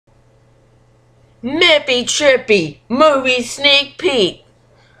Mippy Trippy movie sneak peek.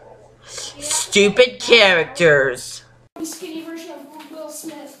 Stupid characters. Skinny version of Will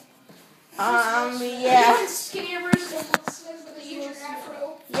Smith. Yeah. Skinnier version of Will Smith with a huge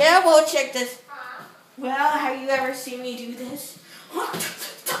afro. Yeah, we'll check this. Well, have you ever seen me do this? What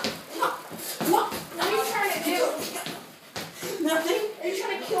are you trying to do? Nothing. Are you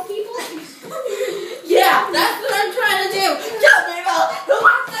trying to kill people? Yeah, that's what I'm trying to do. Kill people. Who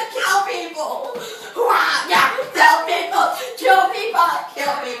wants to kill people? Yeah, kill people. Kill people.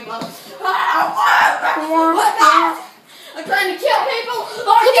 Kill people. I'm trying to kill people.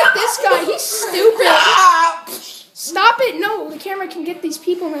 Look at this guy. He's stupid. Stop it. No, the camera can get these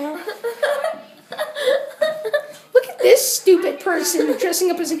people now. Look at this stupid person dressing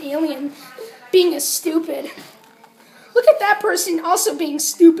up as an alien, being a stupid. Look at that person also being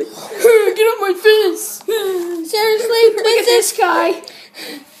stupid. Get off my face. Seriously? Look at this guy.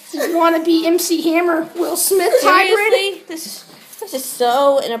 Wannabe MC Hammer Will Smith hybrid. This is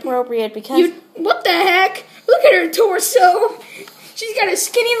so inappropriate because... What the heck? Look at her torso. She's got a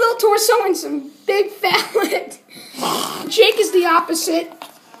skinny little torso and some big fat legs. Jake is the opposite.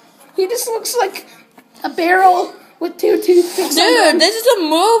 He just looks like a barrel with two toothpicks. Dude, this is a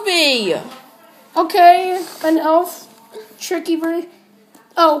movie. Okay, an elf. Tricky bird.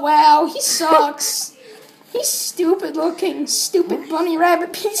 Oh, wow, he sucks. He's stupid looking. Stupid bunny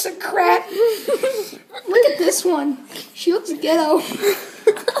rabbit piece of crap. Look at this one. She looks ghetto.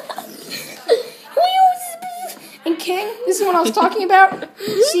 And King, this is what I was talking about.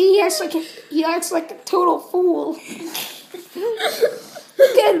 See, he acts like a total fool. Look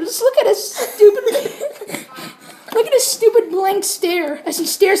at him. Just look at his stupid. Look at his stupid blank stare as he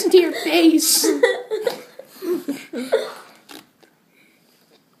stares into your face.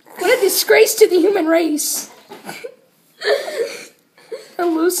 What a disgrace to the human race.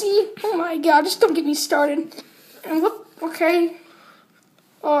 And Lucy, oh my God, just don't get me started. And look, okay.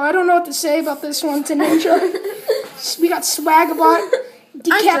 Oh, I don't know what to say about this one. It's a ninja. We got Swagabot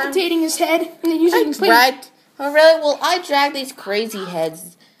decapitating his head and then using his Right. Oh, really? Well, I dragged these crazy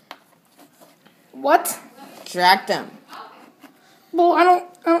heads. What? Drag them. Well, I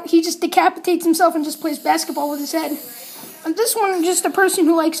don't. He just decapitates himself and just plays basketball with his head. And this one is just a person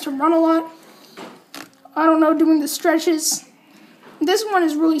who likes to run a lot. I don't know, doing the stretches. This one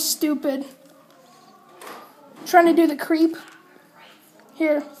is really stupid. Trying to do the creep.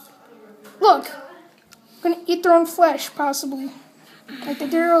 Here. Look. Gonna eat their own flesh, possibly. Like they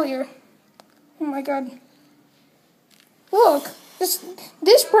did earlier. Oh my God. Look. This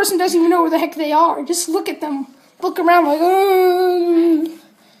person doesn't even know where the heck they are. Just look at them. Look around like, oh.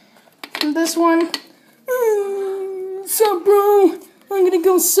 And this one. What's up, bro? I'm gonna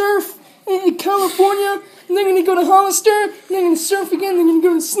go surf in California. And then I'm gonna go to Hollister. And then I'm gonna surf again. Then I'm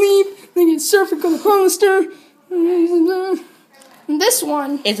gonna go to sleep. Then I'm gonna surf and go to Hollister. And this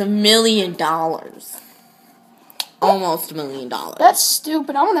one is $1 million. Almost $1 million. That's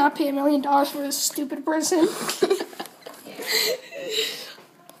stupid. I will not pay $1 million for this stupid person.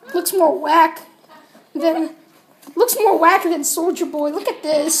 Looks more whack than Soulja Boy. Look at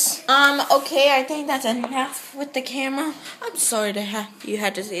this. Okay, I think that's enough with the camera. I'm sorry you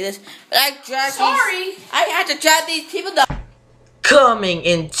had to see this, but I had to drag these people down. Coming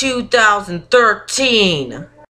in 2013.